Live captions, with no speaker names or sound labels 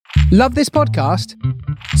Love this podcast?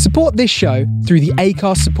 Support this show through the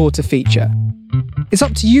Acast supporter feature. It's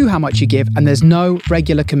up to you how much you give, and there's no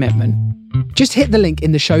regular commitment. Just hit the link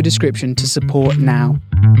in the show description to support now.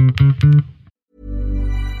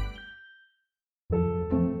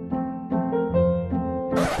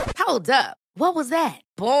 Hold up. What was that?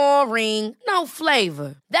 Boring. No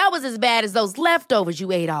flavor. That was as bad as those leftovers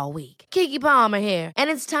you ate all week. Keke Palmer here,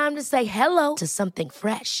 and it's time to say hello to something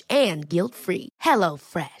fresh and guilt-free. Hello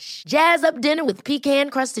Fresh. Jazz up dinner with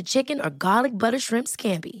pecan-crusted chicken or garlic butter shrimp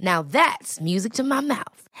scampi. Now that's music to my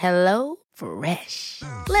mouth. Hello Fresh.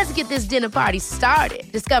 Let's get this dinner party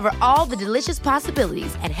started. Discover all the delicious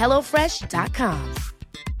possibilities at hellofresh.com.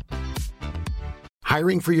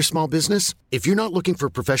 Hiring for your small business? If you're not looking for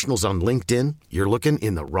professionals on LinkedIn, you're looking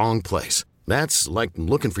in the wrong place. That's like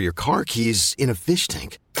looking for your car keys in a fish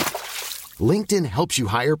tank. LinkedIn helps you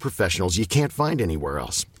hire professionals you can't find anywhere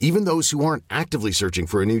else, even those who aren't actively searching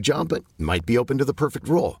for a new job but might be open to the perfect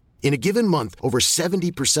role. In a given month, over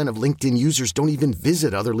 70% of LinkedIn users don't even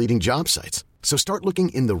visit other leading job sites. So start looking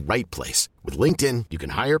in the right place. With LinkedIn, you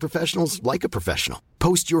can hire professionals like a professional.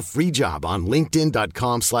 Post your free job on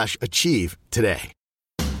linkedin.com/achieve today.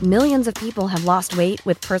 Millions of people have lost weight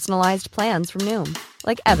with personalized plans from Noom.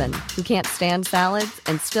 Like Evan, who can't stand salads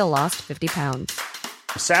and still lost 50 pounds.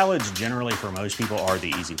 Salads generally for most people are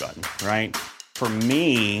the easy button, right? For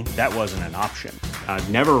me, that wasn't an option. I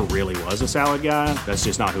never really was a salad guy. That's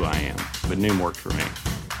just not who I am. But Noom worked for me.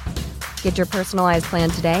 Get your personalized plan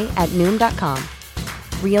today at Noom.com.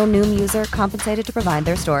 Real Noom user compensated to provide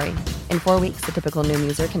their story. In 4 weeks, the typical Noom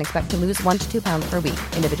user can expect to lose 1 to 2 pounds per week.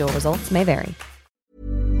 Individual results may vary.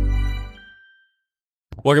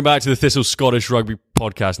 Welcome back to the Thistle Scottish Rugby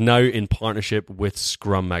Podcast, now in partnership with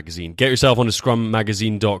Scrum Magazine. Get yourself onto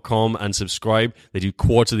scrummagazine.com and subscribe. They do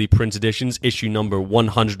quarterly print editions. Issue number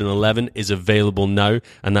 111 is available now,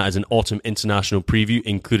 and that is an autumn international preview,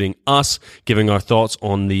 including us giving our thoughts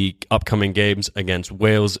on the upcoming games against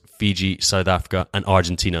Wales, Fiji, South Africa, and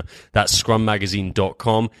Argentina. That's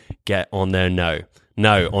scrummagazine.com. Get on there now.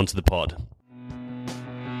 Now, onto the pod.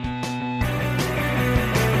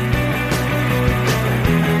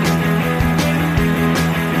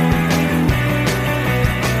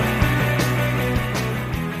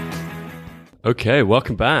 Okay,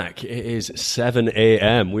 welcome back. It is 7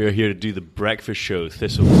 a.m. We are here to do the breakfast show,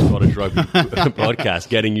 Thistle Scottish Rugby Podcast,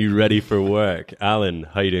 getting you ready for work. Alan,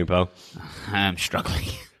 how you doing, pal? I'm struggling.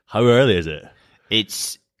 How early is it?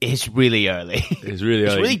 It's really early. It's really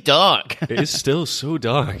early. It's really dark. It is still so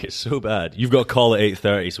dark. It's so bad. You've got a call at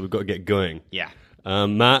 8:30, so we've got to get going. Yeah.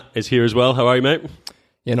 Matt is here as well. How are you, mate?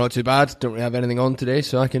 Yeah, not too bad. Don't really have anything on today,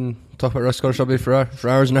 so I can talk about Scottish Rugby for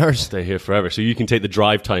hours and hours. Stay here forever. So you can take the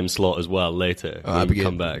drive time slot as well later. That'd be good.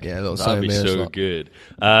 Come back. Yeah, that'd be so good.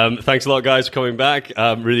 Thanks a lot, guys, for coming back.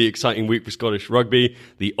 Really exciting week for Scottish Rugby.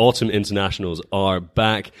 The autumn internationals are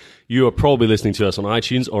back. You are probably listening to us on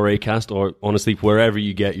iTunes or Acast or honestly wherever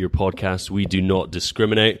you get your podcasts. We do not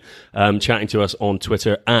discriminate. Chatting to us on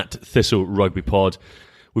Twitter at Thistle Rugby Pod.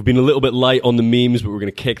 We've been a little bit light on the memes, but we're going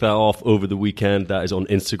to kick that off over the weekend. That is on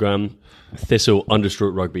Instagram,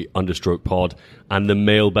 Thistle_Rugby_pod. And the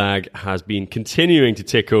mailbag has been continuing to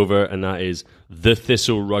tick over, and that is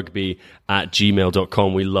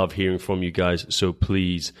thethistlrugby@gmail.com. We love hearing from you guys, so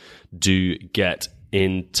please do get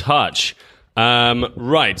in touch.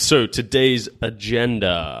 Right, so today's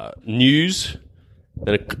agenda. News,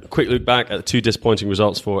 then a quick look back at the two disappointing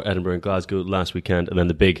results for Edinburgh and Glasgow last weekend, and then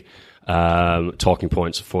the big talking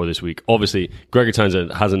points for this week. Obviously, Gregor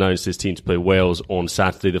Townsend has announced his team to play Wales on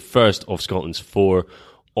Saturday, the first of Scotland's 4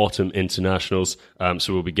 autumn internationals.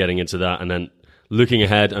 So we'll be getting into that and then looking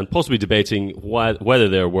ahead and possibly debating whether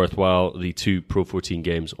they're worthwhile, the 2 Pro 14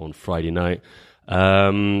 games on Friday night.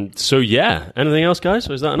 So yeah, anything else, guys?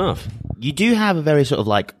 Or is that enough? You do have a very sort of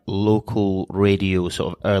like local radio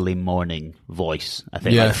sort of early morning voice, I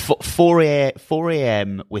think. Yeah. Like 4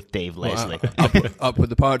 a.m. with Dave Leslie. Up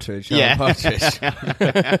with the partridge. Yeah. Partridge.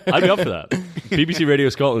 I'd be up for that. BBC Radio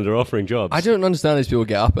Scotland are offering jobs. I don't understand these people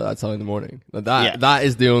get up at that time in the morning. That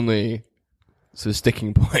is the only sort of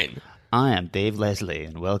sticking point. I am Dave Leslie,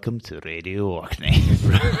 and welcome to Radio Orkney.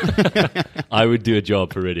 I would do a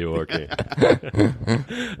job for Radio Orkney.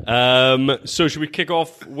 So should we kick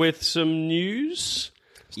off with some news?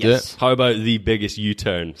 Yes. How about the biggest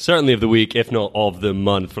U-turn, certainly of the week, if not of the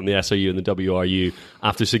month, from the SRU and the WRU?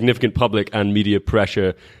 After significant public and media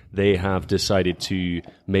pressure, they have decided to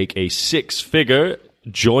make a 6-figure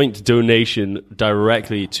joint donation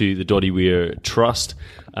directly to the Doddie Weir Trust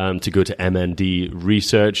to go to MND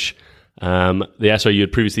research. The SRU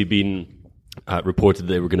had previously been reported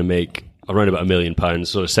they were going to make around about £1 million,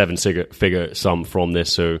 sort of seven-figure sum from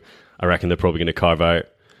this. So I reckon they're probably going to carve out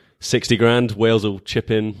 60 grand. Wales will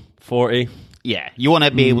chip in 40. Yeah, you want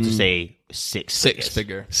to be able to say six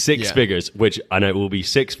figure. Six figures, which I know will be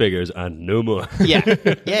 6 figures and no more.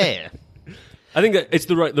 Yeah. I think that it's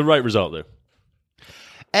the right result, though.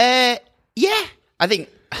 Yeah.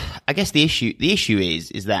 I guess the issue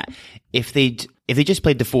is that if they just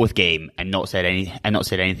played the fourth game and not said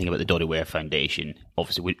anything about the Doddyware Foundation,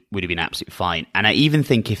 obviously would have been absolutely fine. And I even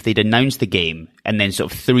think if they'd announced the game and then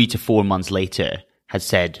sort of 3 to 4 months later had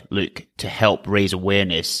said, look, to help raise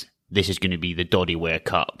awareness, this is going to be the Doddyware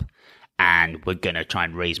Cup, and we're going to try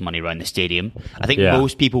and raise money around the stadium, I think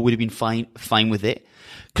most people would have been fine with it.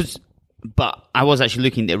 But I was actually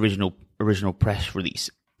looking at the original press release,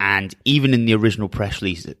 and even in the original press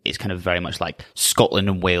release, it's kind of very much like Scotland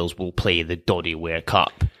and Wales will play the Doddyware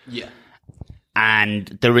Cup. Yeah. And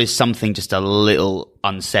there is something just a little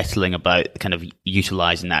unsettling about kind of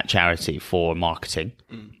utilising that charity for marketing.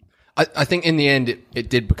 I think in the end, it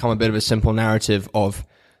did become a bit of a simple narrative of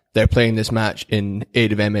they're playing this match in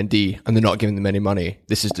aid of MND and they're not giving them any money.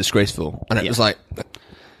 This is disgraceful. And it was like,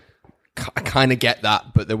 I kind of get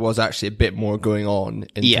that, but there was actually a bit more going on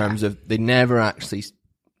in terms of they never actually...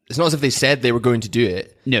 It's not as if they said they were going to do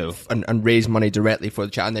it. No. And raise money directly for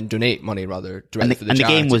the charity, and then donate money rather directly for the charity.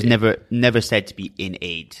 And the game was never said to be in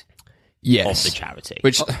aid of the charity.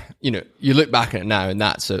 Which, you look back at it now and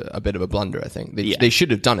that's a bit of a blunder, I think. They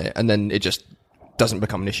should have done it, and then it just doesn't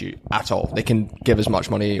become an issue at all. They can give as much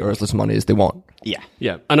money or as little money as they want. Yeah.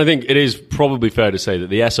 Yeah. And I think it is probably fair to say that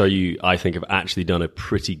the SRU, I think, have actually done a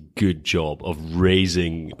pretty good job of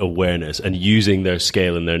raising awareness and using their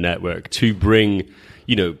scale and their network to bring,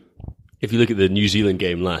 if you look at the New Zealand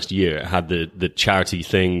game last year, it had the charity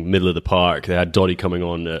thing, middle of the park. They had Doddy coming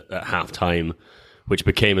on at half time, which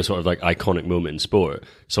became a sort of like iconic moment in sport.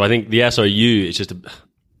 So I think the SRU, it's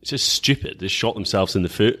just stupid. They shot themselves in the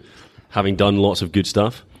foot, having done lots of good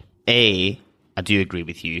stuff. A, I do agree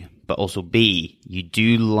with you, but also B, you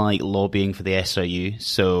do like lobbying for the SRU,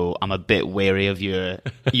 so I'm a bit wary of your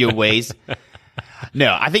ways.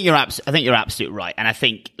 No, I think you're absolutely right, and I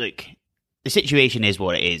think look, the situation is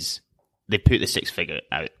what it is. They put the 6-figure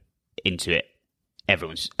out into it.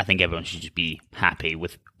 I think everyone should just be happy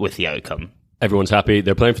with the outcome. Everyone's happy.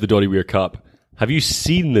 They're playing for the Doddyware Cup. Have you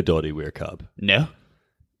seen the Doddyware Cup? No.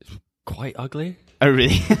 It's quite ugly. Oh,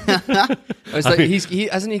 really? It's like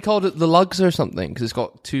hasn't he called it the lugs or something? Because it's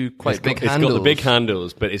got two quite big handles. It's got the big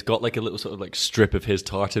handles, but it's got like a little sort of like strip of his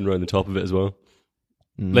tartan around the top of it as well.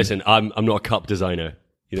 Listen, I'm not a cup designer.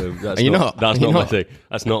 That's not my thing.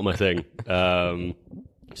 That's not my thing.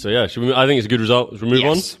 So yeah, I think it's a good result. Should we move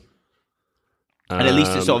on? And at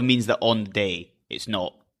least it sort of means that on the day, it's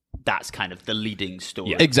not. That's kind of the leading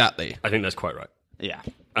story. Yeah. Exactly. I think that's quite right. Yeah.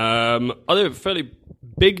 Other fairly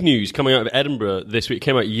big news coming out of Edinburgh this week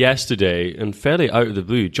came out yesterday, and fairly out of the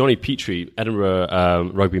blue. Johnny Petrie,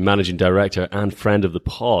 Edinburgh Rugby managing director and friend of the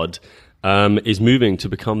pod, is moving to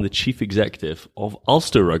become the chief executive of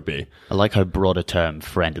Ulster Rugby. I like how broad a term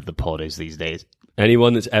friend of the pod is these days.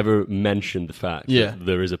 Anyone that's ever mentioned the fact that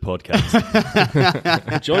there is a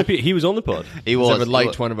podcast. Johnny Petrie, he was on the pod. He was. Whoever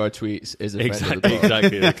liked one of our tweets is a friend of the pod.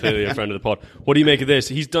 Exactly, they're clearly a friend of the pod. What do you make of this?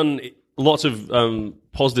 He's done lots of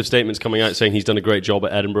positive statements coming out saying he's done a great job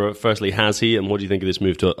at Edinburgh. Firstly, has he? And what do you think of this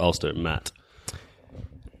move to Ulster, Matt?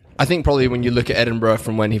 I think probably when you look at Edinburgh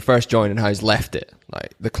from when he first joined and how he's left it,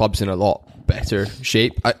 like the club's in a lot better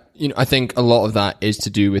shape. I think a lot of that is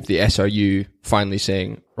to do with the SRU finally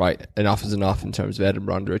saying, right, enough is enough in terms of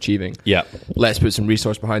Edinburgh underachieving. Yeah, let's put some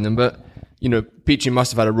resource behind them. But Petrie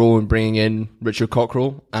must have had a role in bringing in Richard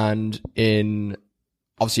Cockrell and in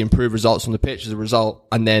obviously improve results on the pitch as a result.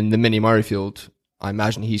 And then the mini Murrayfield, I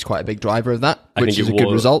imagine he's quite a big driver of that, which is a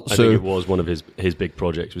good result. I think it was one of his big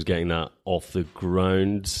projects, was getting that off the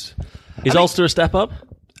ground. Is Ulster a step up?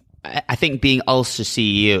 I think being Ulster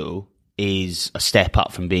CEO is a step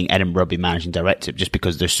up from being Edinburgh Rugby managing director, just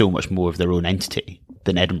because there's so much more of their own entity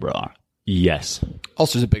than Edinburgh are. Yes.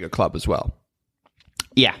 Ulster's a bigger club as well.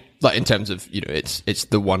 Yeah. Like in terms of, it's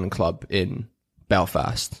the one club in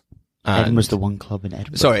Belfast. Edinburgh's the one club in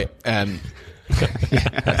Edinburgh. Sorry. Yeah,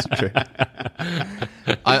 that's true.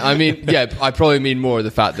 I mean, I probably mean more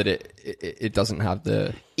the fact that it doesn't have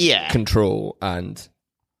the control and...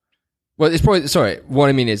 Well, it's probably... Sorry, what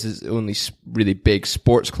I mean is it's the only really big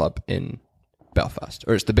sports club in Belfast.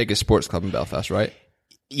 Or it's the biggest sports club in Belfast, right?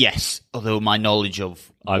 Yes, although my knowledge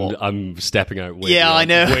of... I'm stepping out way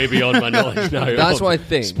beyond my knowledge now. That's what I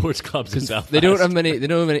think. Sports clubs in Belfast. They don't have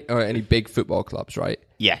any big football clubs, right?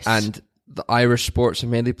 Yes. And the Irish sports are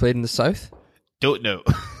mainly played in the south? Don't know.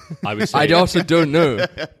 I would say... I also don't know,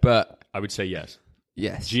 but I would say yes.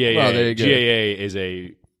 Yes. GAA, Well, there you go. GAA is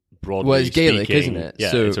a broadly Well, it's Gaelic, speaking- isn't it?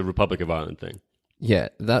 Yeah, So- it's a Republic of Ireland thing. Yeah,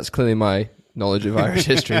 that's clearly my knowledge of Irish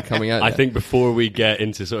history coming out. I there. think before we get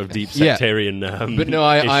into sort of deep Yeah. sectarian But no,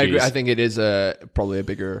 I agree. issues- I think it is probably a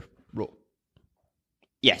bigger role.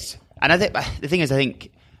 Yes, and I think the thing is, I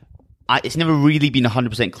think it's never really been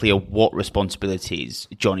 100% clear what responsibilities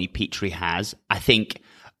Johnny Petrie has. I think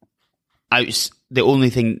the only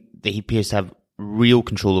thing that he appears to have real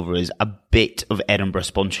control over is a bit of Edinburgh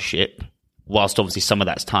sponsorship, whilst obviously some of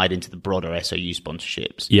that's tied into the broader SOU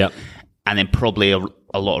sponsorships. Yep. And then probably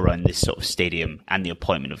a lot around this sort of stadium and the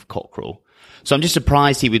appointment of Cockrell. So I'm just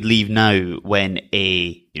surprised he would leave now when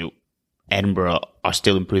Edinburgh are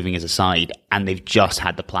still improving as a side and they've just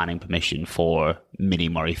had the planning permission for Mini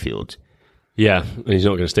Murrayfield. Yeah, and he's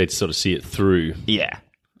not going to stay to sort of see it through. Yeah.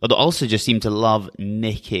 But they also just seem to love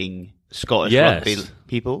nicking Scottish Yes. rugby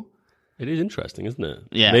people. It is interesting, isn't it?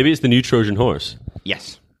 Yeah. Maybe it's the new Trojan horse.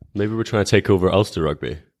 Yes. Maybe we're trying to take over Ulster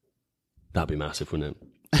rugby. That'd be massive, wouldn't it?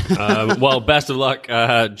 Well, best of luck,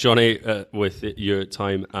 Johnny, with your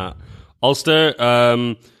time at Ulster.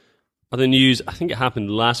 Other news, I think it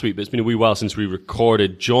happened last week, but it's been a wee while since we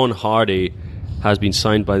recorded. John Hardy has been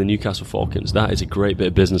signed by the Newcastle Falcons. That is a great bit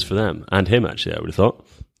of business for them. And him, actually, I would have thought.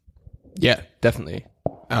 Yeah, definitely.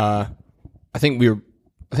 I think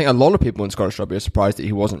a lot of people in Scottish rugby are surprised that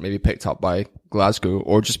he wasn't maybe picked up by Glasgow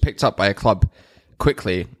or just picked up by a club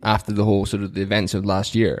quickly after the whole sort of the events of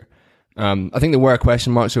last year. I think there were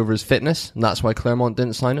question marks over his fitness, and that's why Claremont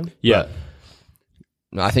didn't sign him. Yeah. But,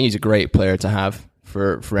 no, I think he's a great player to have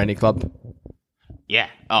for any club. Yeah.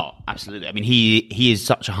 Oh, absolutely. I mean, he is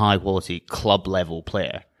such a high quality club level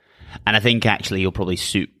player. And I think actually he'll probably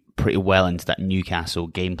suit pretty well into that Newcastle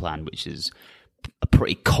game plan, which is a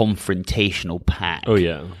pretty confrontational pack. Oh,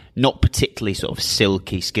 yeah. Not particularly sort of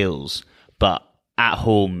silky skills, but at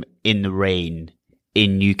home in the rain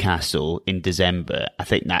in Newcastle in December, I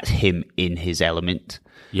think that's him in his element.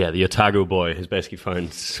 Yeah, the Otago boy has basically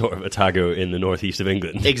found sort of Otago in the northeast of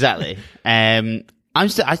England. Exactly. I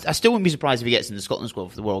still wouldn't be surprised if he gets in the Scotland squad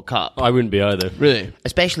for the World Cup. I wouldn't be either. Really?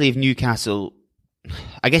 Especially if Newcastle,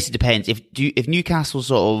 I guess it depends. If Newcastle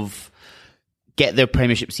sort of get their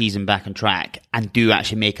Premiership season back on track and do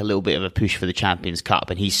actually make a little bit of a push for the Champions Cup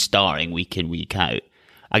and he's starring week in, week out,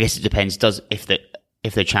 I guess it depends.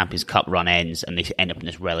 If the Champions Cup run ends and they end up in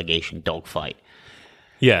this relegation dogfight.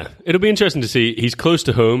 Yeah, it'll be interesting to see. He's close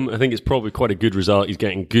to home. I think it's probably quite a good result. He's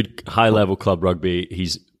getting good high-level club rugby.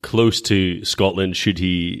 He's close to Scotland, should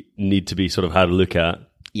he need to be sort of had a look at.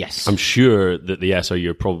 Yes. I'm sure that the SRU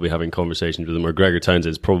are probably having conversations with him, or Gregor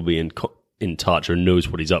Townsend's probably in touch or knows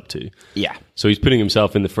what he's up to. Yeah. So he's putting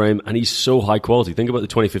himself in the frame, and he's so high quality. Think about the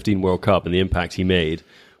 2015 World Cup and the impact he made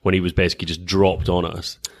when he was basically just dropped on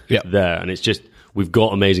us there. And it's just, we've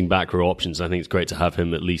got amazing back row options. I think it's great to have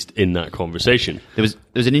him at least in that conversation. There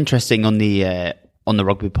was an interesting on the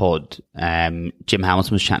rugby pod. Jim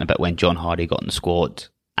Hamilton was chatting about when John Hardy got in the squad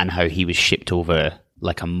and how he was shipped over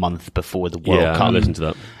like a month before the World Cup. I listened to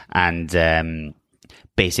that. And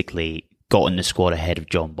basically got in the squad ahead of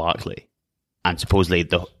John Barclay. And supposedly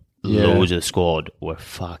loads of the squad were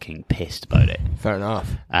fucking pissed about it. Fair enough.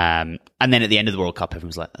 And then at the end of the World Cup,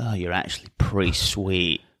 everyone's like, "Oh, you're actually pretty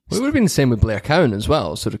sweet." Well, it would have been the same with Blair Cowan as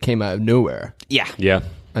well. Sort of came out of nowhere Yeah, Yeah.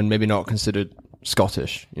 and maybe not considered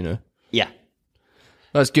Scottish, you know. yeah.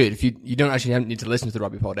 That's good. If you don't actually need to listen to the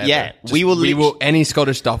rugby pod ever. Yeah, Just- we will any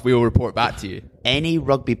Scottish stuff we will report back to you. Any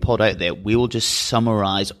rugby pod out there, we will just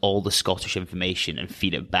summarise all the Scottish information and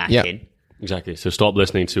feed it back Yeah. in. Exactly. So stop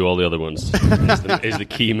listening to all the other ones is the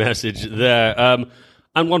key message there.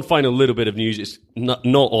 And one final little bit of news. It's not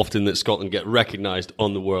often that Scotland get recognised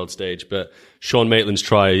on the world stage, but Sean Maitland's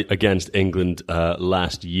try against England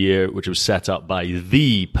last year, which was set up by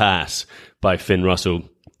the pass by Finn Russell,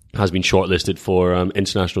 has been shortlisted for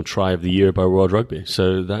International Try of the Year by World Rugby.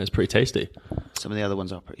 So that is pretty tasty. Some of the other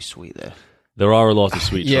ones are pretty sweet there. There are a lot of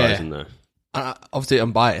sweet Yeah. tries in there. Obviously,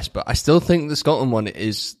 I'm biased, but I still think the Scotland one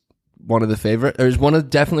is one of the favourite. There's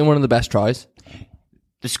definitely one of the best tries.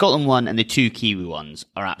 The Scotland one and the two Kiwi ones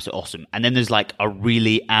are absolutely awesome. And then there's like a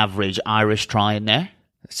really average Irish try in there.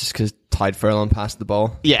 It's just because Tide Furlong passed the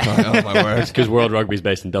ball. Yeah. Oh my word. Because World Rugby is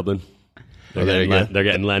based in Dublin. They're, there getting you go. they're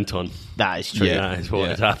getting lent on. That is true. That is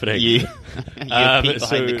what is happening. You peek behind the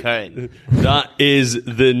So curtain. that is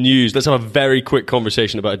the news. Let's have a very quick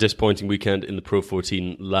conversation about a disappointing weekend in the Pro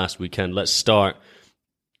 14 last weekend. Let's start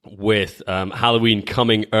with Halloween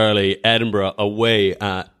coming early. Edinburgh away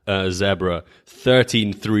at Zebra,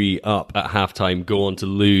 13-3 up at halftime, go on to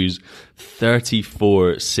lose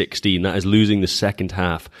 34-16. That is losing the second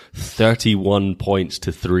half, 31 points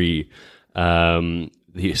to 3.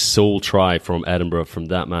 the sole try from Edinburgh from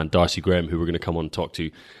that man, Darcy Graham, who we're going to come on and talk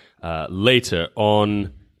to later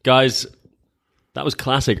on. Guys, that was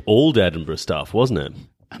classic old Edinburgh stuff, wasn't it?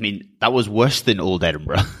 I mean, that was worse than old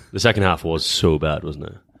Edinburgh. The second half was so bad, wasn't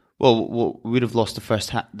it? Well, we would have lost the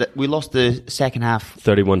first half. We lost the second half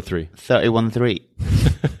 31-3.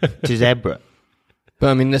 31-3 to Zebra. But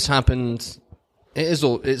I mean, this happened. It's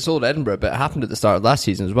old Edinburgh, but it happened at the start of last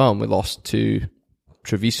season as well, and we lost to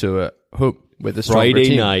Treviso at home with a stronger Friday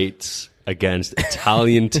team. nights against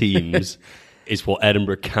Italian teams is what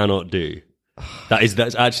Edinburgh cannot do.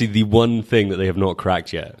 That's actually the one thing that they have not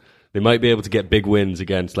cracked yet. They might be able to get big wins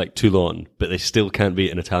against like Toulon, but they still can't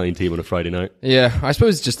beat an Italian team on a Friday night. Yeah, I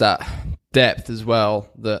suppose it's just that depth as well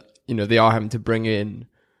that, you know, they are having to bring in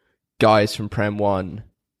guys from Prem 1.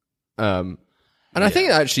 And I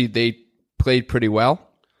think actually they played pretty well.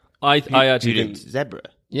 I actually didn't think Zebra.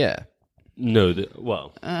 Yeah. no.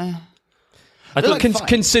 I thought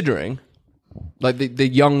Considering, like, the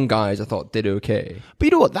young guys I thought did okay. But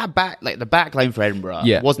you know what? The back line for Edinburgh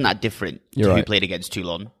wasn't that different to You're who right. played against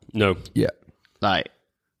Toulon. no. Yeah. Like,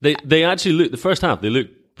 They actually looked, the first half, they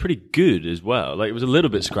looked pretty good as well. Like, it was a little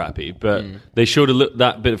bit scrappy, but they showed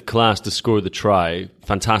that bit of class to score the try.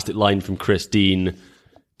 Fantastic line from Chris Dean,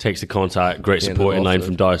 takes the contact, great supporting line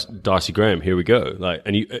from Darcy Graham. Here we go. Like,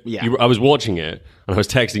 and I was watching it, and I was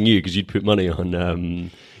texting you because you'd put money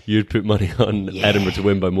on Edinburgh to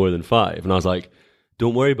win by more than 5, and I was like,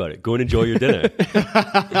 don't worry about it. Go and enjoy your dinner.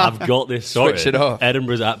 I've got this sorted. Switch it off.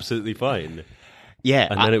 Edinburgh's absolutely fine. yeah.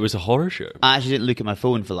 And then it was a horror show. I actually didn't look at my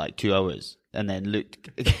phone for like 2 hours, and then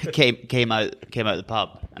came out the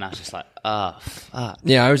pub, and I was just like, fuck.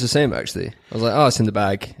 Yeah, I was the same actually. I was like, oh, it's in the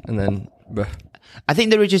bag, and then. I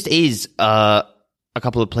think there just is a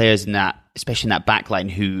couple of players in that, especially in that back line,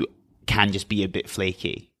 who can just be a bit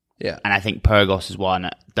flaky. Yeah. And I think Pyrgos is one.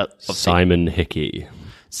 Simon Hickey.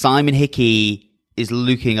 Simon Hickey is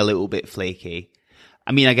looking a little bit flaky.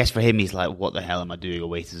 I mean, I guess for him, he's like, what the hell am I doing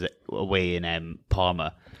away in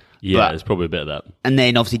Parma? Yeah, But- there's probably a bit of that. And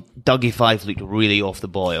then obviously Dougie Fife looked really off the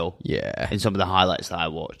boil. Yeah. In some of the highlights that I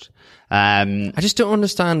watched. I just don't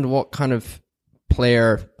understand what kind of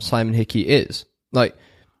player Simon Hickey is. Like,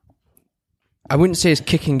 I wouldn't say his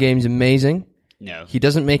kicking game's amazing. No. He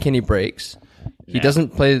doesn't make any breaks. He No.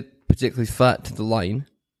 doesn't play particularly flat to the line.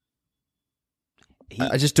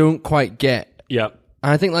 I just don't quite get. Yeah.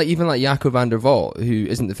 And I think even Jaco van der Vaart, who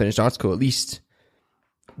isn't the finished article, at least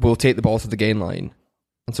will take the ball to the gain line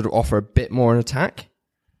and sort of offer a bit more in attack.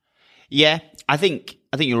 Yeah, I think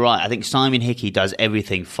you're right. I think Simon Hickey does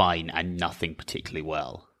everything fine and nothing particularly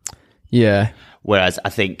well. Yeah. Whereas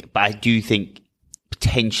I do think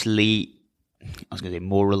potentially, I was going to say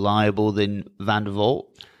more reliable than Van der Vaart.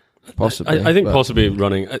 Possibly. I think but- possibly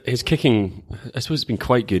running. His kicking, I suppose, has been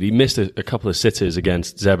quite good. He missed a couple of sitters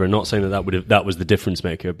against Zebra. Not saying that was the difference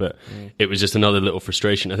maker, but it was just another little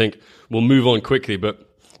frustration. I think we'll move on quickly, but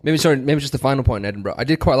Maybe just the final point in Edinburgh. I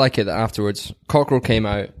did quite like it that afterwards Cockrell came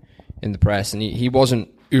out in the press and he wasn't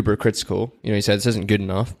uber critical. You know, he said this isn't good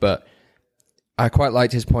enough, but I quite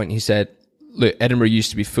liked his point. He said, look, Edinburgh used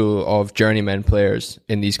to be full of journeyman players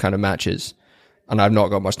in these kind of matches, and I've not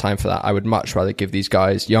got much time for that. I would much rather give these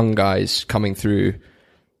guys, young guys coming through,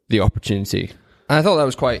 the opportunity. And I thought that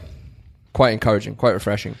was quite encouraging, quite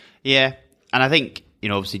refreshing. Yeah, and I think, you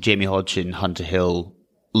know, obviously Jamie Hodgson, Hunter Hill,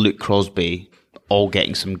 Luke Crosby, all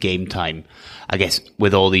getting some game time. I guess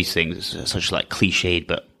with all these things, it's such like cliched,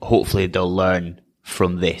 but hopefully they'll learn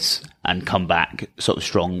from this and come back sort of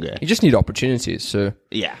stronger. You just need opportunities, so...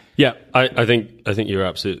 Yeah. yeah, I think you're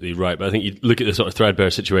absolutely right. But I think you look at the sort of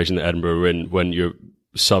threadbare situation that Edinburgh are in when your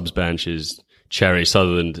subs bench is Cherry,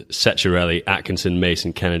 Sutherland, Secchiarelli, Atkinson,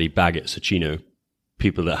 Mason, Kennedy, Baggett, Sacchino,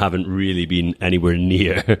 people that haven't really been anywhere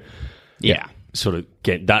near. Yeah. Sort of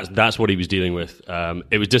that's what he was dealing with.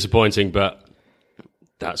 It was disappointing, but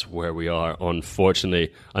that's where we are,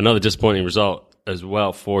 unfortunately. Another disappointing result as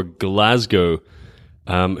well for Glasgow,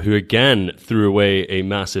 who again threw away a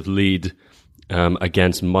massive lead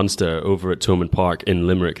against Munster over at Thomond Park in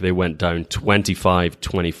Limerick. They went down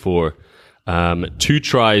 25-24. 2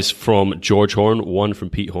 tries from George Horn, 1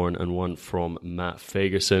 from Pete Horn and 1 from Matt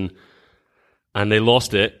Fagerson. And they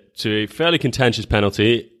lost it to a fairly contentious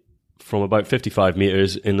penalty from about 55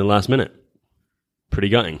 metres in the last minute. Pretty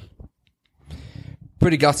gutting.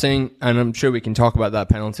 Pretty gutting, and I'm sure we can talk about that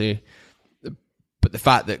penalty. But the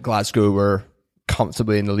fact that Glasgow were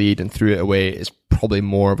comfortably in the lead and threw it away is probably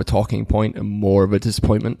more of a talking point and more of a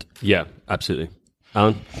disappointment. Yeah, absolutely.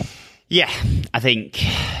 Alan? Yeah, I think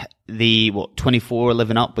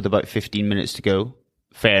 24-11 up with about 15 minutes to go.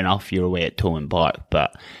 Fair enough, you're away at Thomond Park,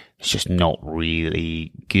 but it's just not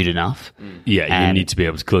really good enoug. Yeah, you need to be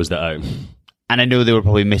able to close that out. And I know they were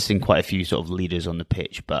probably missing quite a few sort of leaders on the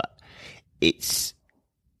pitch, but it's,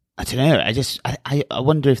 I don't know. I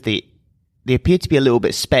wonder if they appear to be a little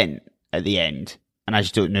bit spent at the end. And I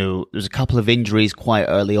just don't know. There was a couple of injuries quite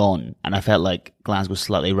early on, and I felt like Glasgow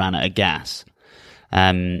slightly ran out of gas.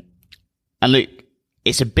 And look,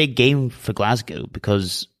 it's a big game for Glasgow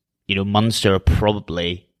because, you know, Munster are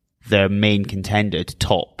probably their main contender to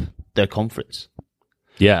top their conference.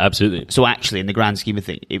 Yeah, absolutely. So actually, in the grand scheme of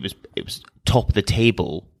things, it was top of the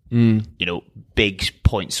table, you know, big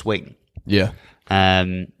point swing. Yeah.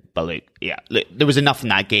 But look, there was enough in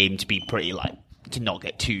that game to be pretty like, to not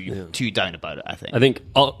get too down about it, I think. I think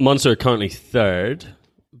Munster are currently third.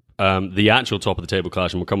 The actual top of the table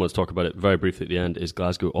clash, and we'll come on to talk about it very briefly at the end, is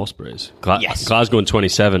Glasgow Ospreys. Yes. Glasgow on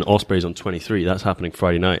 27, Ospreys on 23. That's happening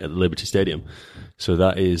Friday night at the Liberty Stadium. So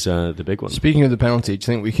that is the big one. Speaking of the penalty, do you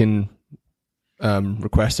think we can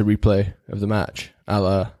request a replay of the match a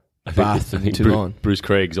la Bath and Toulon? Bruce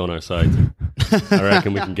Craig's on our side. I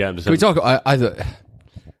reckon we can get him to Can we talk?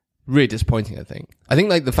 Really disappointing, I think. I think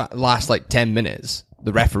like the last like 10 minutes,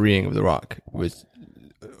 the refereeing of the Rock was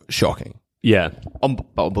shocking. Yeah. On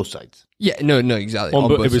both sides. Yeah, no, exactly.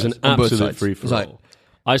 It was an absolute free-for-all.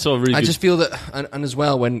 I saw a really I just feel that, and as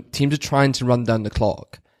well, when teams are trying to run down the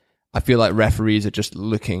clock, I feel like referees are just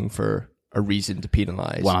looking for a reason to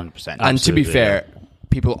penalise. 100%. And to be fair,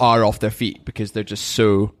 people are off their feet because they're just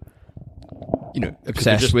so, you know,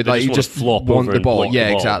 obsessed with like you just flop want over the and ball. block Yeah,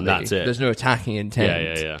 the ball, exactly. and that's it. There's no attacking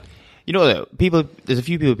intent. Yeah. You know, there's a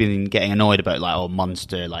few people been getting annoyed about like, oh,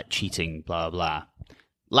 Munster, like cheating, blah, blah.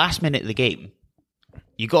 Last minute of the game,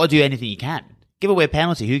 you got to do anything you can. Give away a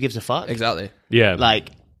penalty. Who gives a fuck? Exactly. Yeah. Like,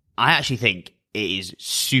 I actually think it is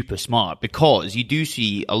super smart because you do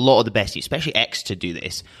see a lot of the best, especially Exeter do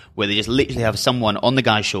this, where they just literally have someone on the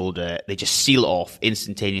guy's shoulder, they just seal it off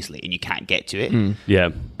instantaneously and you can't get to it. Yeah.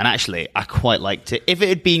 And actually, I quite liked it. If it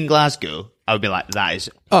had been Glasgow, I would be like, that is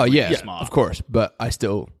smart. Of course, but I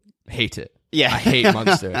still hate it. Yeah. I hate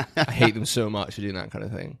Munster. I hate them so much for doing that kind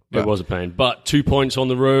of thing. It was a pain. But 2 points on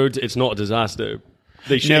the road, it's not a disaster.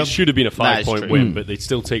 It should have been a 5-point win, but they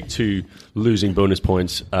still take 2 losing bonus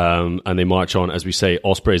points, and they march on, as we say,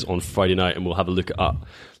 Ospreys on Friday night, and we'll have a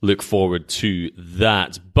look forward to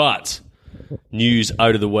that. But news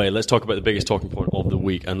out of the way, let's talk about the biggest talking point of the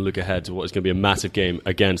week and look ahead to what is going to be a massive game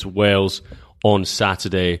against Wales on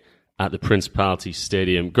Saturday at the Principality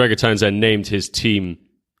Stadium. Gregor Townsend named his team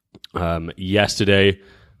yesterday,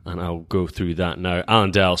 and I'll go through that now. Alan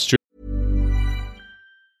Dell,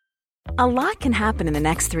 A lot can happen in the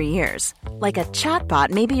next 3 years. Like a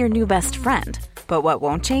chatbot may be your new best friend. But what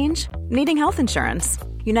won't change? Needing health insurance.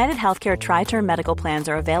 United Healthcare Tri-Term Medical Plans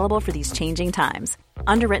are available for these changing times.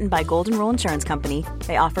 Underwritten by Golden Rule Insurance Company,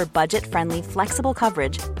 they offer budget-friendly, flexible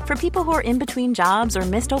coverage for people who are in between jobs or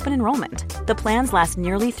missed open enrollment. The plans last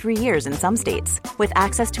nearly 3 years in some states, with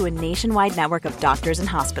access to a nationwide network of doctors and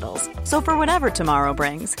hospitals. So for whatever tomorrow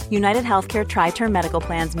brings, United Healthcare Tri-Term Medical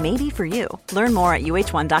Plans may be for you. Learn more at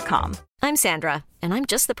uh1.com. I'm Sandra, and I'm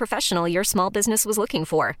just the professional your small business was looking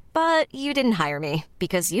for. But you didn't hire me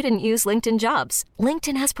because you didn't use LinkedIn Jobs.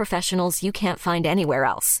 LinkedIn has professionals you can't find anywhere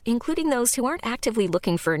else, including those who aren't actively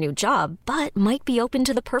looking for a new job, but might be open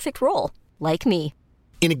to the perfect role, like me.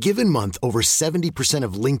 In a given month, over 70%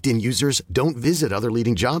 of LinkedIn users don't visit other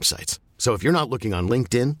leading job sites. So if you're not looking on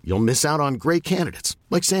LinkedIn, you'll miss out on great candidates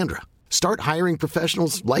like Sandra. Start hiring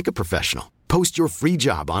professionals like a professional. Post your free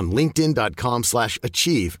job on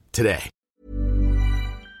linkedin.com/achieve today.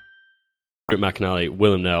 McAnally,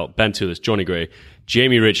 Willem Nell, Ben Toulis, Johnny Gray,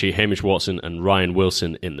 Jamie Ritchie, Hamish Watson, and Ryan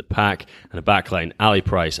Wilson in the pack. And a backline, Ali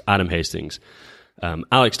Price, Adam Hastings,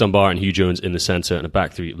 Alex Dunbar and Hugh Jones in the centre. And a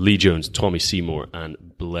back three, Lee Jones, Tommy Seymour, and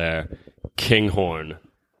Blair Kinghorn.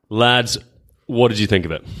 Lads, what did you think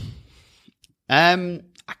of it? I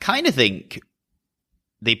kind of think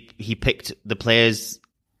he picked the players.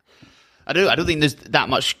 I don't think there's that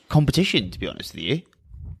much competition, to be honest with you.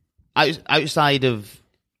 Outside of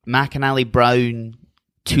McAnally, Brown,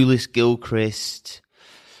 Toulis, Gilchrist,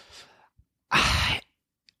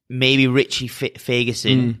 maybe Richie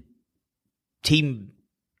Ferguson. Team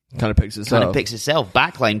kind of picks itself.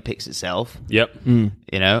 Backline picks itself. Yep. You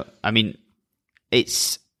know, I mean, I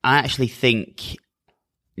actually think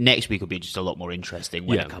next week will be just a lot more interesting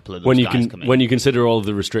when a couple of those guys come in. When you consider all of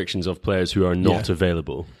the restrictions of players who are not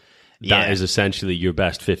available, that is essentially your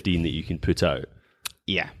best 15 that you can put out.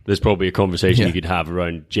 Yeah. There's probably a conversation you could have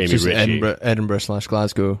around Jamie Ritchie.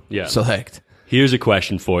 Edinburgh/Glasgow select. Here's a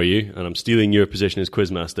question for you, and I'm stealing your position as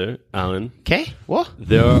quizmaster, Alan. Okay, what?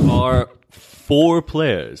 There are 4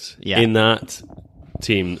 players in that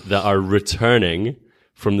team that are returning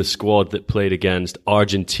from the squad that played against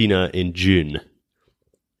Argentina in June.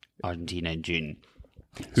 Argentina in June.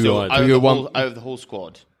 Who out of the whole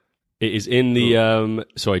squad. It is in the...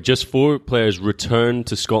 just 4 players return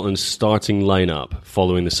to Scotland's starting lineup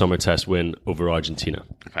following the summer test win over Argentina.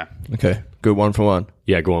 Okay. Good one for one.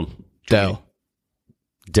 Yeah, go on.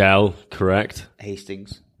 Dell, correct.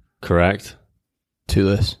 Hastings. Correct.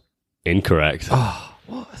 Toulis. Incorrect. Oh,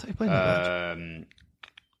 what? I thought you played that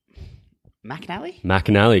match.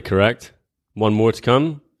 McAnally, correct. One more to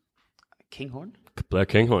come. Kinghorn. Blair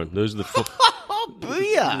Kinghorn. Those are the 4.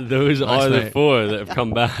 Booyah! Those Nice, are the mate. 4 that have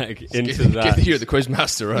come back into that. Good to hear the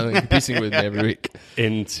quizmaster running, competing with me every week.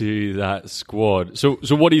 Into that squad. So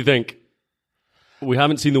what do you think? We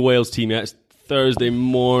haven't seen the Wales team yet. It's Thursday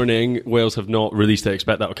morning. Wales have not released it. I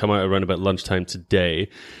expect that will come out around about lunchtime today.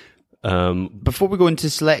 Before we go into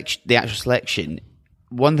the actual selection,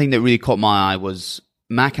 one thing that really caught my eye was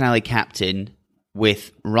McAnally captain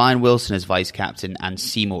with Ryan Wilson as vice captain and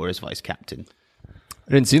Seymour as vice captain.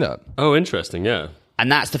 I didn't see that. Oh, interesting, yeah.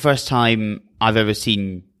 And that's the first time I've ever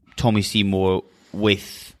seen Tommy Seymour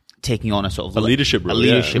with taking on a sort of a leadership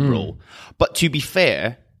role. But to be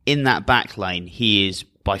fair, in that back line, he is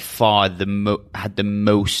by far had the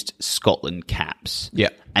most Scotland caps. Yeah.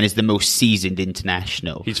 And is the most seasoned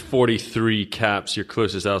international. He's 43 caps. Your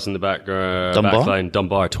closest else in the back Dunbar? line,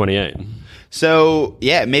 Dunbar, 28. So,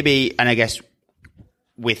 yeah, maybe, and I guess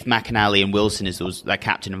with McAnally and Wilson as that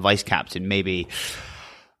captain and vice captain, maybe,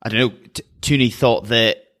 I don't know, Tooney thought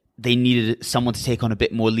that they needed someone to take on a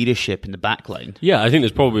bit more leadership in the back line. Yeah, I think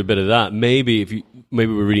there's probably a bit of that. Maybe we're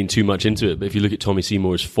reading too much into it, but if you look at Tommy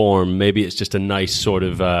Seymour's form, maybe it's just a nice sort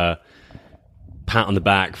of pat on the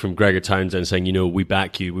back from Gregor Townsend saying, we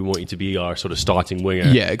back you, we want you to be our sort of starting winger.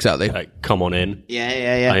 Yeah, exactly. Like, come on in.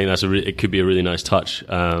 Yeah. I think that's it could be a really nice touch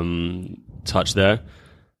there.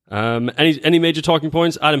 Any major talking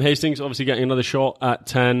points? Adam Hastings obviously getting another shot at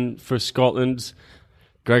 10 for Scotland.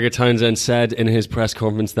 Gregor Townsend said in his press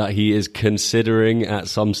conference that he is considering at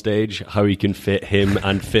some stage how he can fit him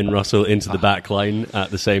and Finn Russell into the back line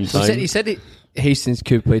at the same time. He said Hastings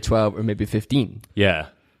could play 12 or maybe 15. Yeah.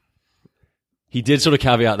 He did sort of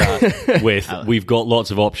caveat that with, we've got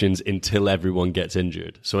lots of options until everyone gets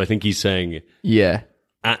injured. So I think he's saying,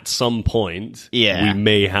 at some point, we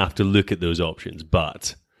may have to look at those options.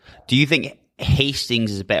 But do you think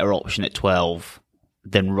Hastings is a better option at 12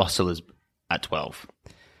 than Russell is at 12?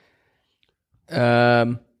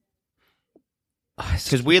 Because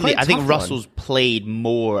weirdly, I think Russell's played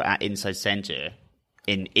more at inside centre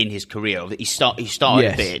in his career. He started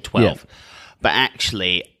a bit at 12, but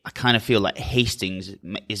actually, I kind of feel like Hastings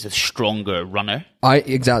is a stronger runner.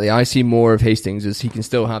 I see more of Hastings as he can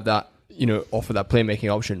still have that, offer that playmaking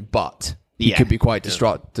option, but he could be quite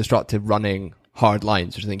destructive running hard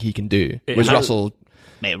lines, which I think he can do. Whereas Russell,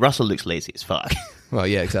 mate, Russell looks lazy as fuck. Well,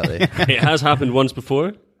 yeah, exactly. It has happened once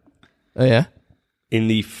before. Oh yeah. In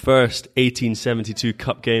the first 1872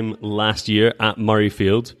 Cup game last year at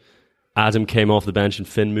Murrayfield, Adam came off the bench and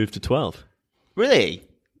Finn moved to 12. Really?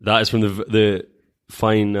 That is from the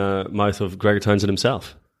fine mouth of Gregor Townsend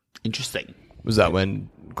himself. Interesting. Was that when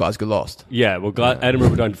Glasgow lost? Yeah, well,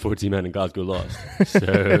 Edinburgh were down to 14 men and Glasgow lost.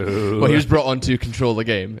 So, well, he was brought on to control the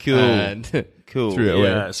game. Cool. And cool. threw it away.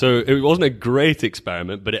 Yeah, so it wasn't a great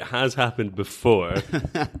experiment, but it has happened before.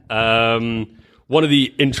 One of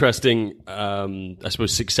the interesting, I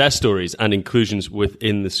suppose, success stories and inclusions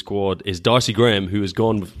within the squad is Darcy Graham, who has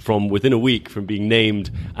gone from within a week from being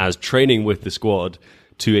named as training with the squad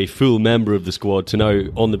to a full member of the squad to now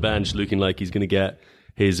on the bench looking like he's going to get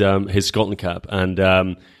his Scotland cap. And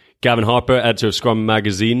Gavin Harper, editor of Scrum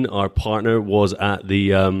Magazine, our partner, was at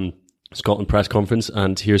the Scotland press conference,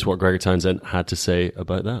 and here's what Gregor Townsend had to say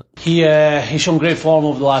about that. He's shown great form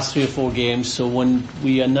over the last 3 or 4 games, so when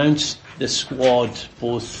we announced the squad,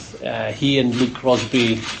 both he and Luke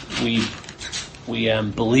Crosby, we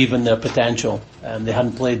believe in their potential. They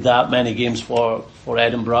hadn't played that many games for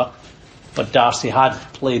Edinburgh, but Darcy had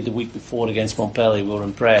played the week before against Montpellier. We were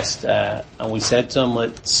impressed, and we said to him,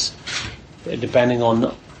 "Let's, depending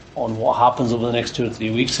on what happens over the next 2 or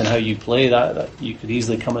 3 weeks and how you play, that you could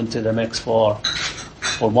easily come into the mix for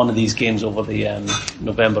one of these games over the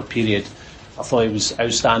November period." I thought he was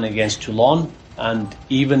outstanding against Toulon, and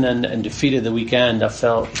even in defeat at the weekend, I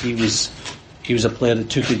felt he was a player that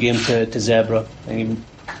took the game to zebra. And he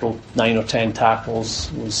broke 9 or 10 tackles,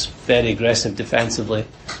 was very aggressive defensively,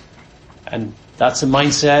 and that's a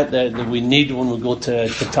mindset that we need when we go to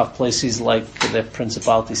tough places like the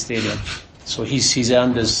Principality Stadium. So he's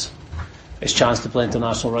earned his chance to play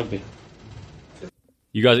international rugby.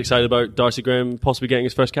 You guys excited about Darcy Graham possibly getting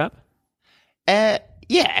his first cap?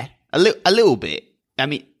 Yeah, a little bit. I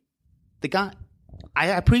mean, the guy, I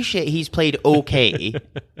appreciate he's played okay,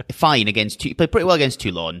 fine against, he played pretty well against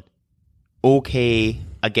Toulon, okay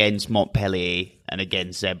against Montpellier and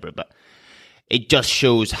against Zebra, but it just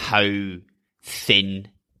shows how thin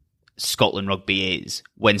Scotland rugby is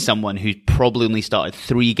when someone who's probably only started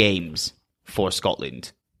 3 games for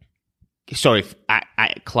Scotland,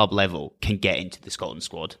 at club level, can get into the Scotland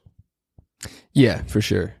squad. Yeah, for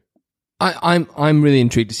sure. I'm really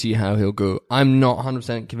intrigued to see how he'll go. I'm not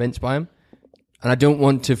 100% convinced by him, and I don't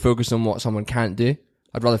want to focus on what someone can't do.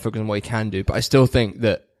 I'd rather focus on what he can do, but I still think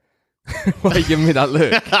that... Why are you giving me that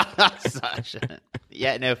look?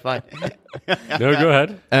 Yeah, no, fine. No, go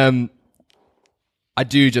ahead. I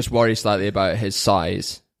do just worry slightly about his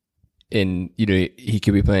size he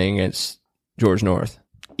could be playing against George North.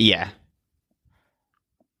 Yeah.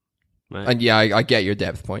 Right. And yeah, I get your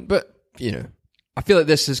depth point, but, I feel like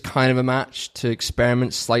this is kind of a match to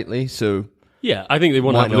experiment slightly, so... Yeah, I think they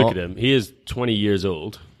want to why have a look not? at him. He is 20 years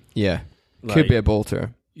old. Yeah. Like, Could be a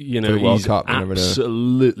bolter. For the World He's Cup, you never know.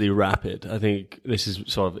 absolutely rapid. I think this is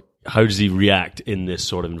sort of, how does he react in this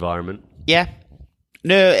sort of environment? Yeah.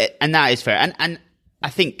 No, and that is fair. And I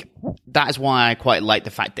think that is why I quite like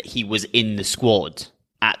the fact that he was in the squad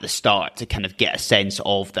at the start to kind of get a sense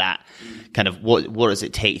of that kind of what does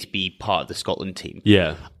it take to be part of the Scotland team.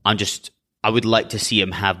 Yeah. I would like to see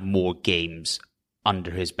him have more games under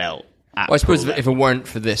his belt. Well, I suppose if it weren't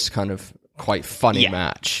for this kind of quite funny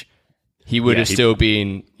match, he would have still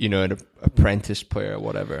been, an apprentice player or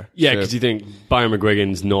whatever. Yeah, because you think Byron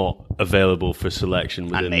McGuigan's not available for selection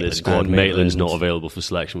within this squad. Maitland's not available for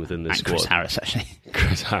selection within this squad. Chris Harris, actually.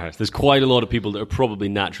 Chris Harris. There's quite a lot of people that are probably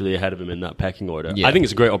naturally ahead of him in that pecking order. Yeah. I think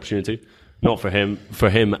it's a great opportunity, not for him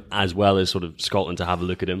as well as sort of Scotland to have a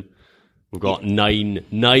look at him. We've got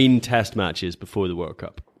nine test matches before the World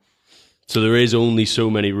Cup. So there is only so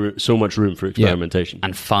much room for experimentation.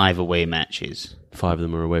 And 5 away matches. 5 of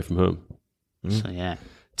them are away from home. So, yeah.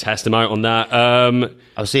 Test them out on that.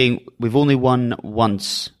 I was saying, we've only won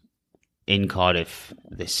once in Cardiff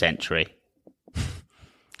this century.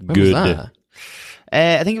 When Good. was that?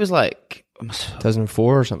 I think it was like...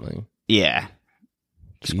 2004 or something. Yeah.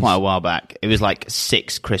 It's quite a while back. It was like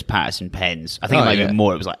 6 Chris Patterson pens. I think it might be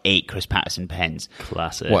more. It was like 8 Chris Patterson pens.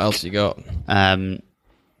 Classic. What else you got? Are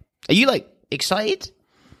you excited?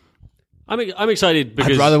 I'm excited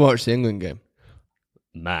because... I'd rather watch the England game.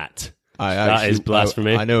 Matt. That is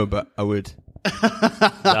blasphemy. I know, but I would.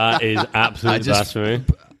 That is absolute blasphemy.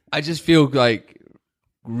 I just feel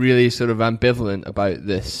really sort of ambivalent about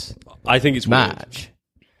this I think it's match. Weird.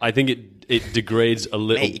 I think it degrades a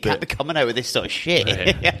little Mate, you can't be bit. coming out with this sort of shit.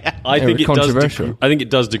 I think it controversial. I think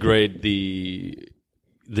it does degrade the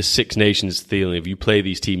Six Nations feeling if you play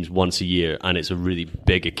these teams once a year and it's a really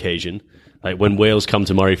big occasion. Like when Wales come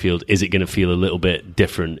to Murrayfield, is it going to feel a little bit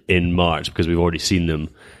different in March because we've already seen them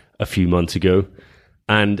a few months ago?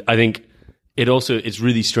 And I think it's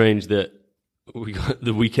really strange that we got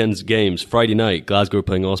the weekend's games. Friday night, Glasgow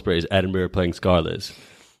playing Ospreys, Edinburgh playing Scarlets.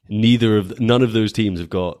 None of those teams have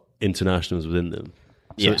got internationals within them.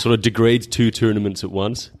 So it sort of degrades 2 tournaments at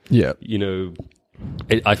once. Yeah.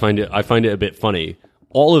 I find it a bit funny.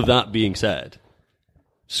 All of that being said,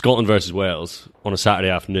 Scotland versus Wales on a Saturday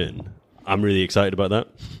afternoon, I'm really excited about that.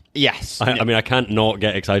 Yes. I mean, I can't not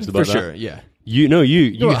get excited about For that. sure, yeah. You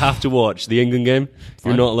have to watch the England game.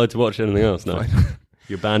 You're not allowed to watch anything else now.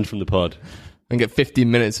 You're banned from the pod. And get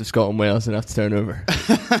 15 minutes of Scotland Wales and have to turn over.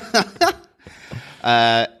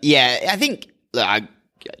 I think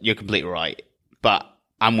you're completely right, but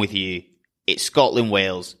I'm with you. It's Scotland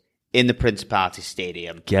Wales in the Principality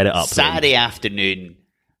Stadium. Get it up, Saturday afternoon.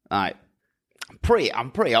 I'm pretty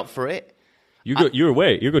up for it. You're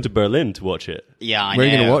away. You're going to Berlin to watch it. Yeah, I know. Where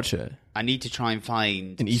are you going to watch it? I need to try and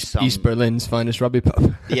find In East Berlin's finest rugby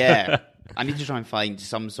pub. Yeah, I need to try and find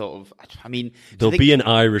some sort of. I mean, There'll be an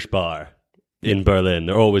Irish bar in Berlin.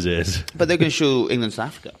 There always is. but they're going to show England South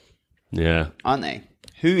Africa, Yeah. aren't they?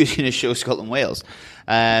 Who is going to show Scotland Wales?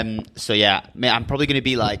 So yeah, I'm probably going to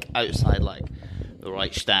be outside the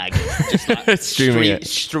Reichstag, just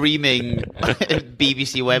streaming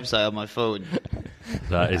BBC website on my phone.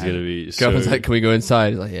 That is going to be Girlfriend's so, like, can we go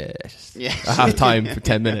inside? He's like, yeah. Yeah. I have time for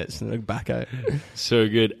 10 minutes and then back out. so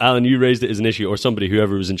good. Alan, you raised it as an issue, or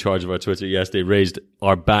whoever was in charge of our Twitter yesterday, raised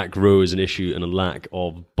our back row as an issue and a lack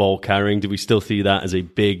of ball carrying. Do we still see that as a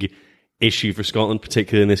big issue for Scotland,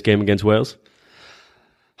 particularly in this game against Wales?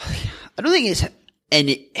 I don't think it's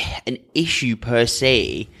an issue per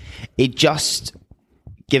se. It just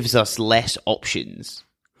gives us less options,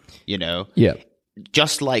 Yeah.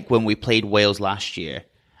 Just like when we played Wales last year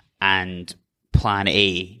and plan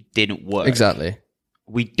A didn't work. Exactly.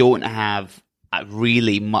 we don't have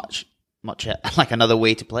really much like another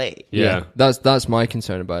way to play. Yeah. That's my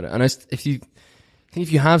concern about it. And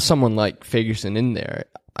if you have someone like Ferguson in there,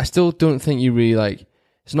 I still don't think you really like.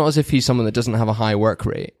 It's not as if he's someone that doesn't have a high work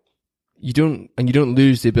rate. You don't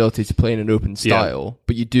lose the ability to play in an open style,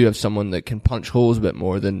 but you do have someone that can punch holes a bit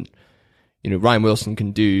more than, Ryan Wilson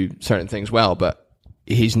can do certain things well, but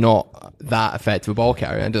he's not that effective a ball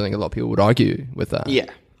carrier. I don't think a lot of people would argue with that. Yeah.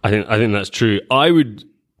 I think that's true. I would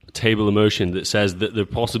table a motion that says that there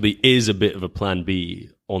possibly is a bit of a plan B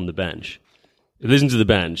on the bench. Listen to the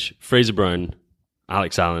bench: Fraser Brown,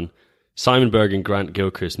 Alex Allen, Simon Bergen, Grant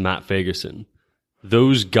Gilchrist, Matt Ferguson.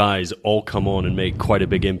 Those guys all come on and make quite a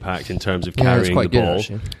big impact in terms of carrying the ball.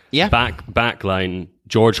 Actually. Yeah. Back line,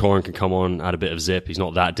 George Horn can come on, add a bit of zip. He's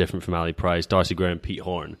not that different from Ali Price, Darcy Graham, Pete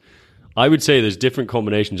Horn. I would say there's different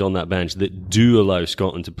combinations on that bench that do allow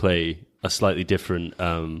Scotland to play a slightly different.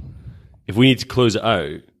 If we need to close it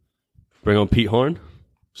out, bring on Pete Horn,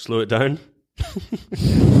 slow it down.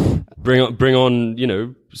 bring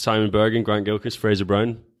on, Simon Bergen, Grant Gilchrist, Fraser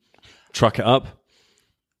Brown, truck it up.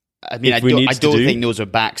 I mean, I don't think those are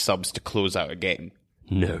back subs to close out a game.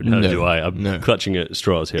 No, do I. I'm clutching at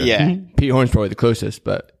straws here. Yeah. Pete Horn's probably the closest,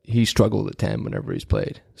 but he struggled at 10 whenever he's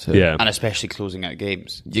played. So. Yeah. And especially closing out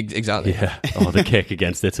games. Exactly. Yeah. Oh, the kick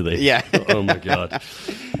against Italy. Yeah. Oh, my God.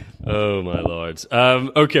 Oh, my lords.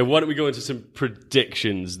 Okay, why don't we go into some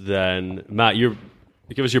predictions then? Matt,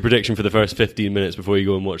 give us your prediction for the first 15 minutes before you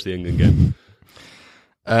go and watch the England game.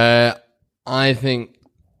 I think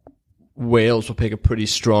Wales will pick a pretty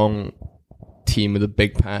strong team with a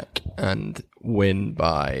big pack and win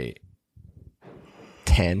by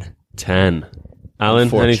 10. 10.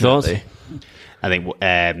 Alan, any thoughts? I think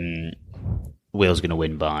Wales are going to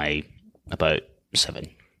win by about 7.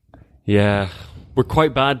 Yeah. We're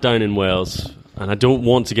quite bad down in Wales, and I don't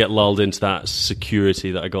want to get lulled into that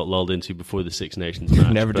security that I got lulled into before the Six Nations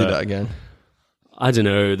match. Never do that again. I don't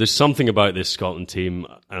know. There's something about this Scotland team,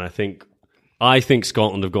 and I think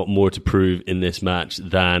Scotland have got more to prove in this match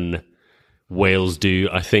than Wales do.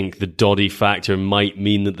 I think the Doddy factor might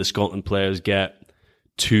mean that the Scotland players get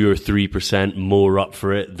 2 or 3% more up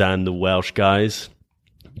for it than the Welsh guys.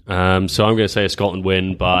 So I'm going to say a Scotland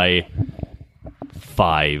win by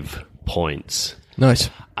 5 points. Nice.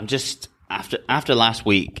 I'm just after last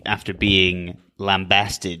week, after being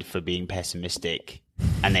lambasted for being pessimistic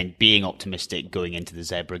and then being optimistic going into the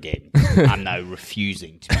Zebra game, I'm now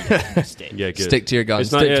refusing to be optimistic. Yeah, good. Stick to your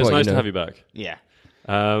guns. It's nice to have you back. Yeah.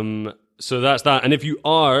 So that's that. And if you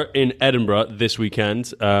are in Edinburgh this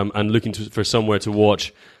weekend and looking for somewhere to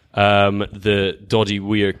watch the Doddy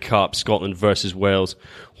Weir Cup, Scotland versus Wales,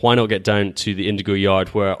 why not get down to the Indigo Yard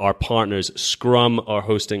where our partners Scrum are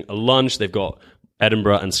hosting a lunch. They've got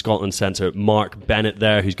Edinburgh and Scotland Centre Mark Bennett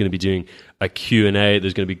there, who's going to be doing a Q&A.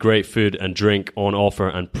 There's going to be great food and drink on offer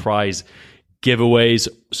and prize giveaways.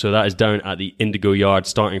 So that is down at the Indigo Yard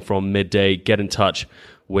starting from midday. Get in touch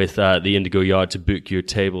with the Indigo Yard to book your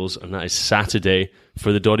tables, and that is Saturday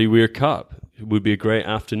for the Doddy Weir Cup. It would be a great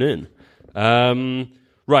afternoon.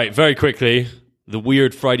 Right, very quickly, the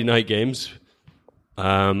weird Friday night games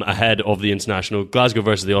ahead of the international. Glasgow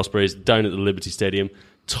versus the Ospreys down at the Liberty Stadium.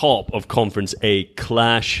 Top of Conference A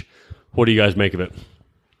clash. What do you guys make of it?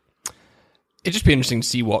 It'd just be interesting to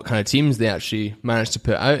see what kind of teams they actually managed to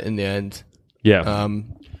put out in the end. Yeah.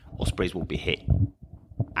 Ospreys won't be hit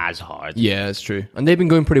as hard. Yeah, that's true. And they've been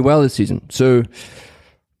going pretty well this season. So,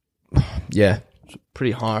 yeah, it's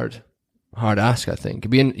pretty hard ask, I think.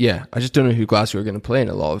 I just don't know who Glasgow are going to play in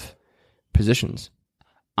a lot of positions.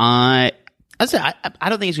 I don't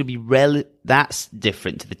think it's going to be that's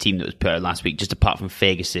different to the team that was put out last week, just apart from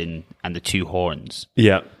Ferguson and the two horns.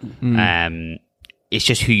 Yeah. It's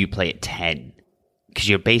just who you play at 10, because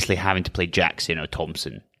you're basically having to play Jackson or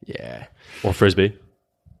Thompson. Yeah. Or Frisbee.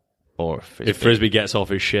 If Frisbee gets off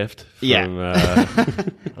his shift. I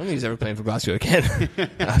don't think he's ever playing for Glasgow again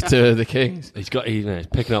after the Kings. He's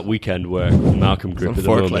picking up weekend work with Malcolm Group at the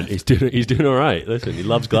moment. He's doing all right. Listen, he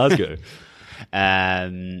loves Glasgow.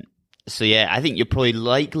 So yeah, I think you're probably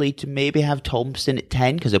likely to maybe have Thompson at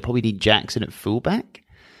 10 because they'll probably need Jackson at fullback.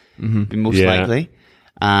 Be most likely.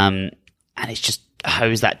 And it's just, how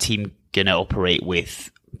is that team going to operate with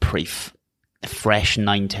pretty fresh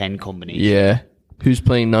 9-10 combination? Yeah. Who's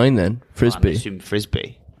playing 9 then? Frisbee? I assume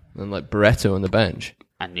Frisbee. And like Barretto on the bench.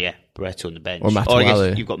 And yeah, Barretto on the bench. Or Matawalu. Or I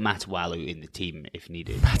guess you've got Matawalu in the team if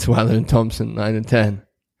needed. Matawalu and Thompson, 9 and 10.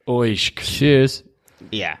 Oish. Cheers.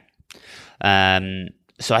 Yeah.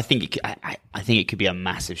 So I think it could be a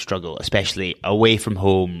massive struggle, especially away from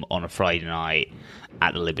home on a Friday night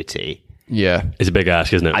at the Liberty. Yeah. It's a big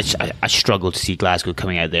ask, isn't it? I struggle to see Glasgow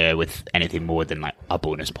coming out there with anything more than like a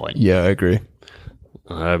bonus point. Yeah, I agree.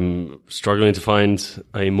 I'm struggling to find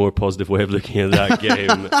a more positive way of looking at that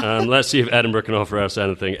game. Let's see if Edinburgh can offer us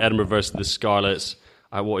anything. Edinburgh versus the Scarlets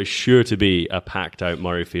at what is sure to be a packed-out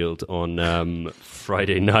Murrayfield on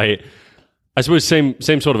Friday night. I suppose same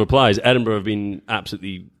sort of applies. Edinburgh have been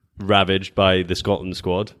absolutely ravaged by the Scotland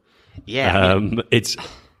squad. Yeah. It's,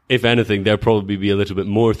 if anything, they'll probably be a little bit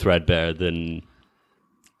more threadbare than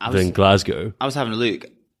Glasgow. I was having a look.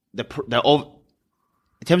 They're all,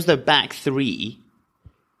 in terms of their back three,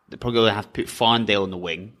 they're probably going to have to put Farndale on the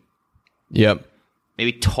wing. Yep.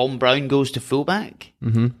 Maybe Tom Brown goes to fullback.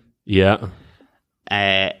 Mm-hmm. Yeah.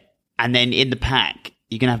 And then in the pack,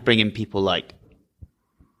 you're going to have to bring in people like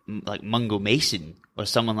Mungo Mason or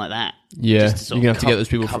someone like that. Yeah, you're going to have to get those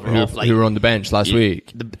people who were on the bench last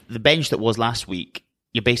week. The bench that was last week,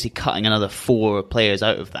 you're basically cutting another 4 players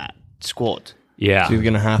out of that squad. Yeah. So you're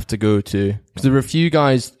going to have to go to... Because there were a few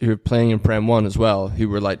guys who were playing in Prem 1 as well who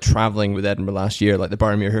were like travelling with Edinburgh last year, like the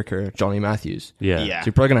Barmere hooker, Johnny Matthews. Yeah. So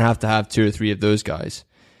you're probably going to have 2 or 3 of those guys.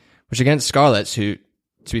 Which against Scarlets, who,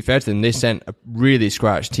 to be fair to them, they sent a really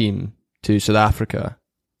scratched team to South Africa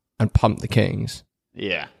and pumped the Kings.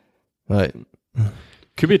 Yeah. Like...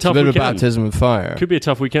 Could be a tough weekend. weekend. Of a baptism of fire. Could be a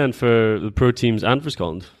tough weekend for the pro teams and for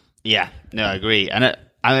Scotland. Yeah, no, I agree. And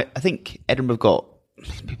I think Edinburgh got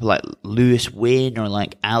people like Lewis Wynne or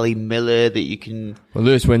like Ali Miller that you can... Well,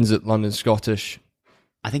 Lewis Wynne's at London Scottish.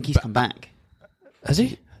 I think he's come back. Has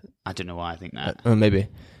he? I don't know why I think that. Maybe.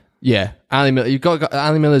 Yeah, Ali Miller. You've got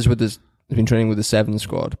Ali Miller's has been training with the 7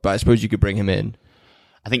 squad, but I suppose you could bring him in.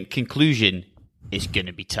 I think conclusion is going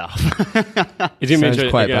to be tough. It sounds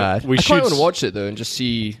quite bad. I quite want to watch it though and just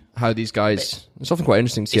see how these guys. It's often quite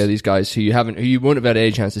interesting to see how these guys who you won't have had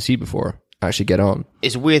any chance to see before actually get on.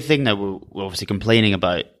 It's a weird thing that we're obviously complaining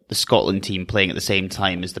about the Scotland team playing at the same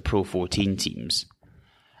time as the Pro 14 teams,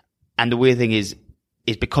 and the weird thing is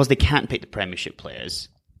because they can't pick the Premiership players,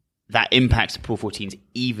 that impacts the Pro 14s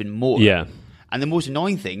even more. Yeah. And the most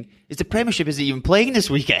annoying thing is the Premiership isn't even playing this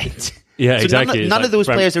weekend. Yeah, so exactly. None of those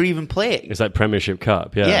players are even playing. It's like Premiership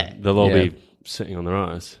Cup. Yeah. They'll all be sitting on their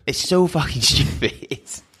ass. It's so fucking stupid.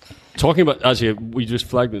 Talking about, actually, we just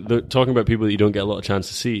flagged it. Talking about people that you don't get a lot of chance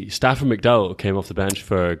to see. Stafford McDowell came off the bench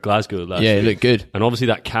for Glasgow last week. Yeah, he looked good. And obviously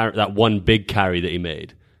that one big carry that he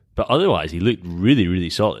made. But otherwise, he looked really, really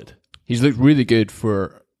solid. He's looked really good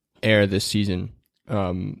for Ayr this season.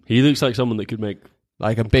 He looks like someone that could make...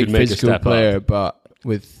 Like a big physical player, but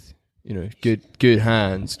with good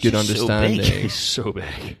hands, good understanding. He's so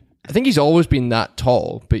big. I think he's always been that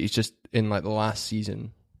tall, but he's just in like the last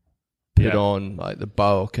season put on like the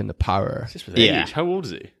bulk and the power. Just with age. How old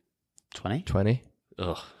is he? 20.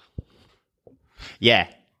 Ugh. Yeah,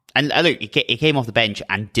 and look, he came off the bench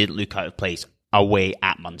and didn't look out of place away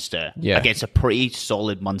at Munster against a pretty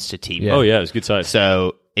solid Munster team. Yeah. Oh yeah, it was a good side.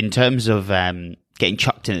 So in terms of getting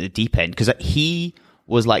chucked in at the deep end, because he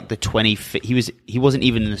was like the 25th. He wasn't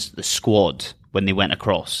even in the squad when they went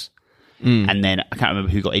across. And then I can't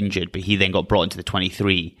remember who got injured, but he then got brought into the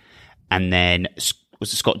 23. And then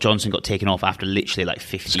Scott Johnson got taken off after literally like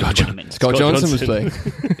 15 minutes. Scott Johnson was playing.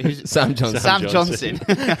 Sam Johnson. Sam Johnson.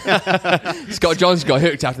 Scott Johnson got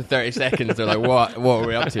hooked after 30 seconds. They're like, what are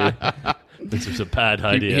we up to? This was a bad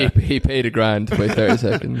idea. He paid $1,000 to play 30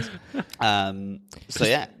 seconds. So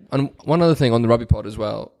yeah. And one other thing on the rugby pod as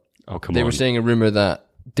well. Oh, come on. They were saying a rumour that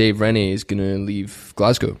Dave Rennie is going to leave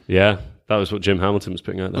Glasgow. Yeah, that was what Jim Hamilton was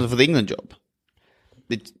putting out there. Was it for the England job?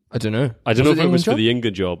 I don't know. I don't know if it was for the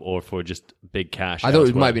England job or for just big cash. I thought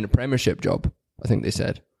it might have been a Premiership job, I think they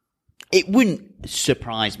said. It wouldn't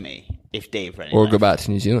surprise me if Dave Rennie Or left. go back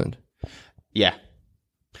to New Zealand. Yeah.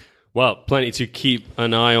 Well, plenty to keep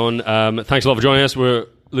an eye on. Thanks a lot for joining us. We're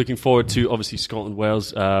looking forward to, obviously,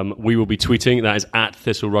 Scotland-Wales. We will be tweeting. That is at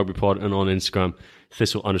Thistle Rugby Pod, and on Instagram,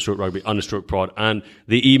 Thistle_Rugby_Pod. And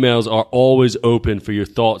the emails are always open for your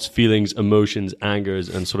thoughts, feelings, emotions, angers,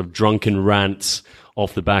 and sort of drunken rants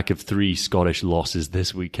off the back of 3 Scottish losses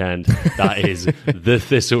this weekend. That is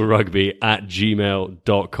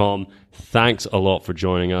thethistlrugby@gmail.com. Thanks a lot for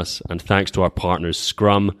joining us, and thanks to our partners,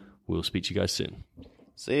 Scrum. We'll speak to you guys soon.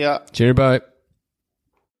 See ya. Cheers, bye.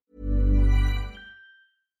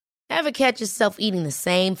 Ever catch yourself eating the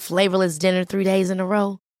same flavorless dinner 3 days in a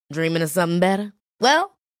row? Dreaming of something better?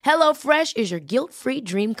 Well, HelloFresh is your guilt-free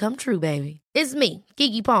dream come true, baby. It's me,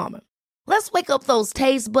 Keke Palmer. Let's wake up those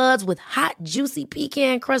taste buds with hot, juicy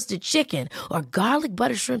pecan-crusted chicken or garlic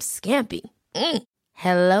butter shrimp scampi.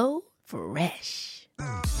 Hello Fresh.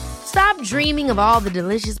 Stop dreaming of all the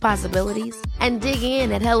delicious possibilities and dig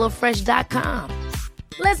in at HelloFresh.com.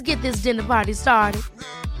 Let's get this dinner party started.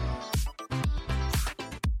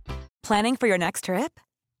 Planning for your next trip?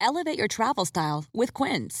 Elevate your travel style with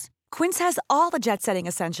Quince. Quince has all the jet-setting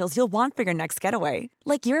essentials you'll want for your next getaway,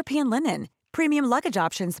 like European linen, premium luggage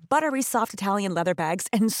options, buttery soft Italian leather bags,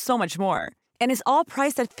 and so much more. And is all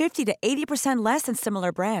priced at 50 to 80% less than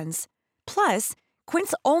similar brands. Plus,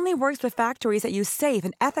 Quince only works with factories that use safe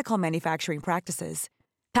and ethical manufacturing practices.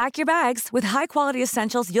 Pack your bags with high-quality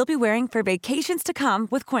essentials you'll be wearing for vacations to come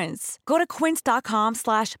with Quince. Go to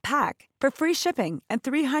quince.com/pack for free shipping and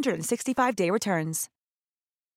 365-day returns.